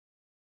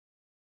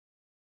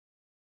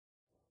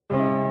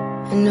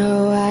I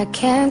know I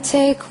can't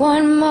take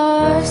one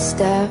more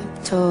step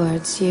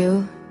towards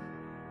you,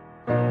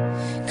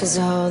 'cause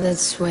all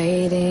that's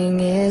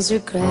waiting is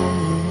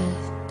regret.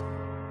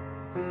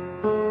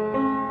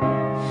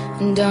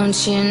 And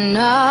don't you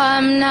know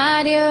I'm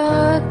not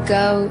your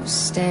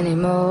ghost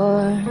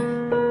anymore?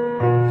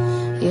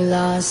 You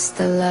lost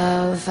the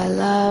love I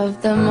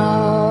loved the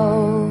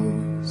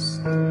most.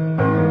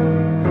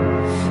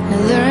 I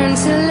learned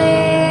to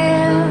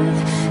live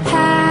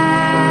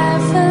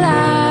half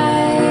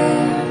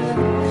alive,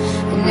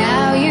 and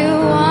now you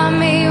want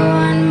me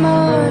one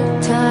more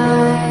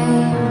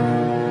time.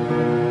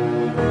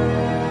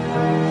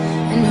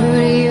 And who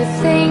do you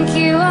think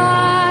you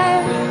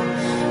are,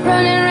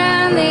 running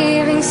around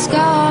leaving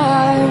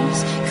scars,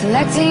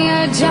 collecting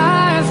a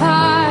jar of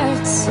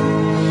hearts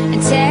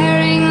and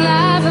tearing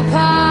love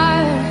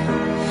apart?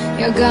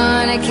 You're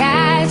gonna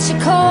catch a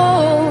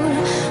cold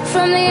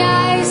from the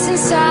ice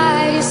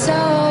inside your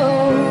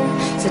soul,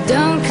 so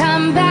don't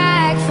come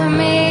back for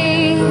me.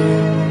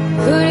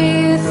 Who do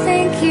you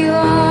think you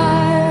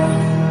are?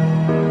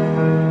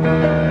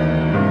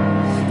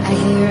 I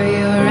hear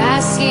you're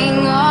asking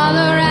all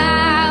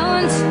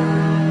around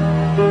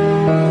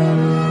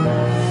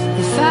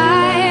if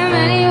I am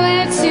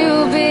anywhere to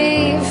be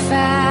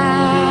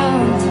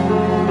found,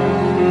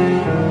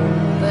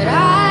 but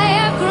I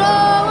have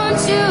grown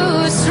too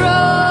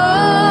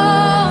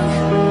strong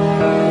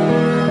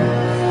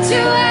to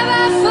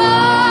ever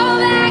fall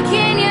back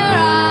in your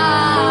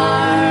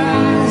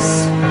arms.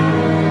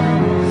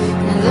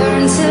 And I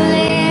learned to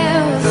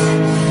live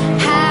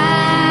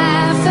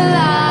half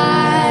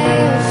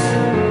alive,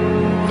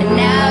 and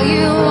now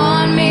you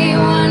want me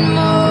one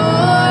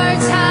more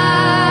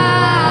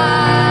time.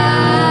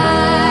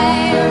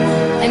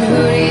 And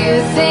who do you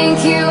think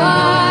you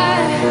are,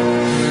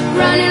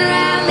 running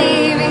around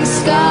leaving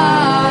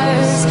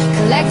scars,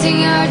 collecting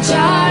your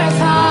jar of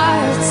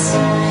hearts,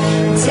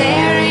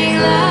 tearing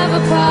love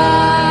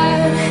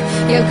apart?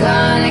 You're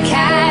gonna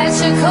catch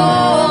a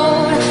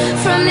cold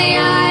from the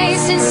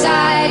ice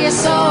inside your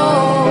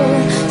soul,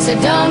 so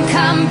don't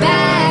come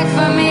back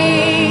for me.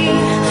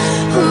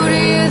 Who do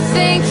you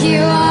think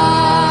you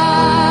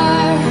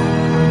are?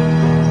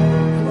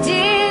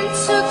 It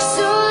took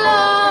so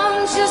long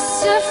just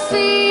to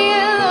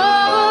feel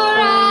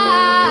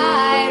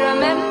alright.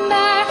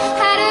 Remember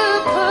how to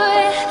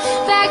put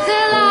back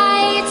the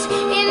light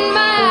in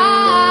my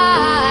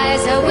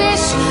eyes. I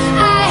wish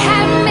I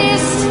had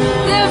missed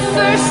the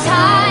first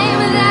time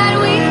that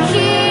we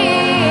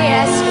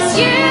kissed, 'cause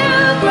you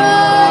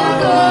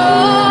broke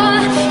all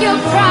your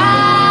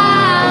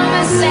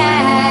promises,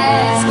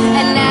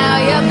 and now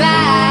you're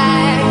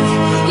back.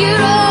 You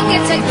don't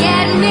get to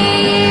get me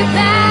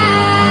back.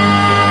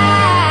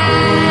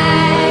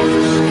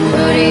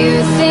 Who do you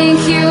think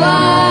you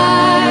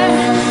are,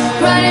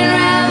 running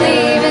around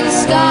leaving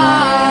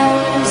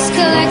scars,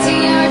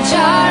 collecting your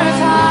jar of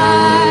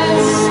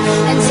hearts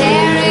and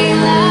tearing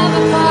love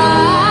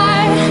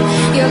apart?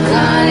 You're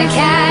gonna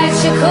catch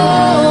a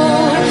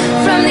cold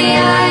from the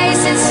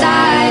ice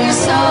inside your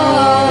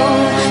soul,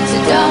 so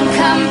don't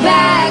come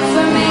back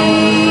for me.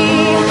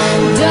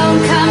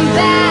 Don't come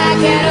back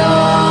at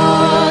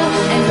all.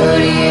 And who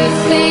do you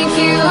think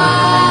you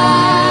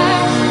are,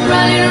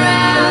 running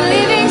around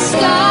leaving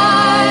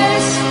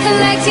scars,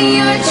 collecting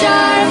your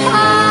jar of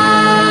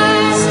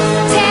hearts,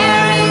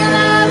 tearing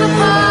love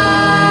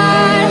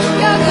apart?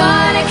 You're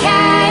gonna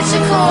catch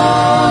a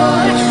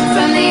cold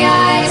from the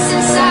ice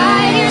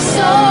inside your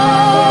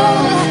soul.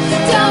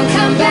 Don't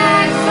come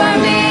back for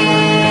me.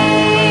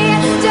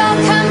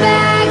 Don't come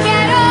back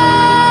at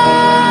all.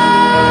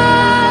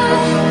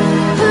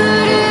 Who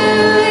do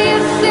you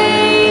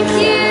think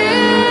you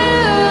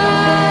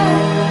are?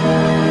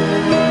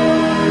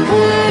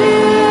 Who do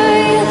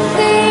you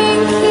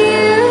think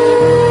you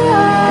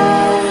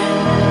are?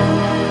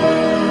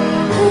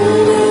 Who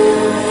do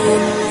you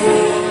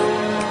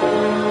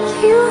think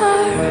you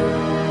are?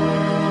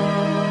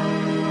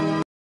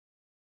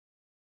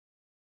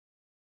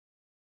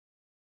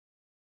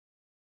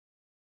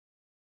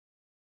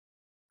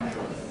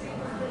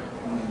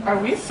 Are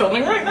we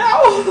filming right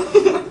now?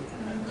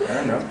 I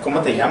don't know.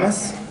 ¿Cómo te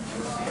llamas?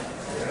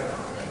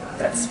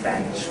 That's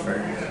Spanish for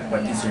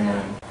what is your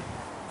name?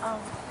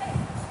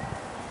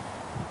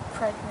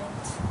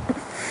 Pregnant.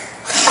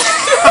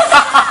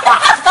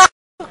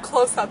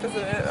 Close up, isn't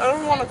it? I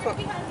don't want to close.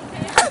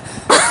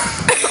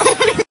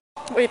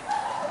 Wait.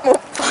 Oh,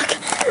 fuck.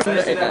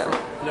 Right now.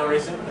 No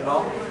reason at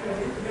all?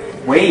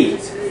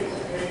 Wait!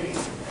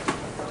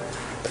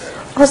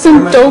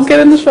 Austin, don't get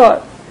in the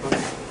shot.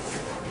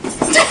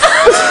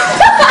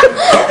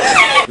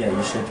 Yeah,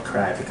 you should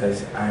cry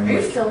because I'm Are you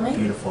like, filming?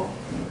 beautiful.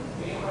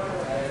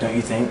 Don't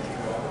you think?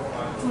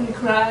 When you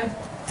cry.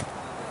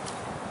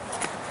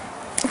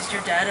 Is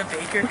your dad a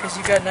baker? Because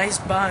you got nice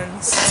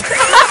buns.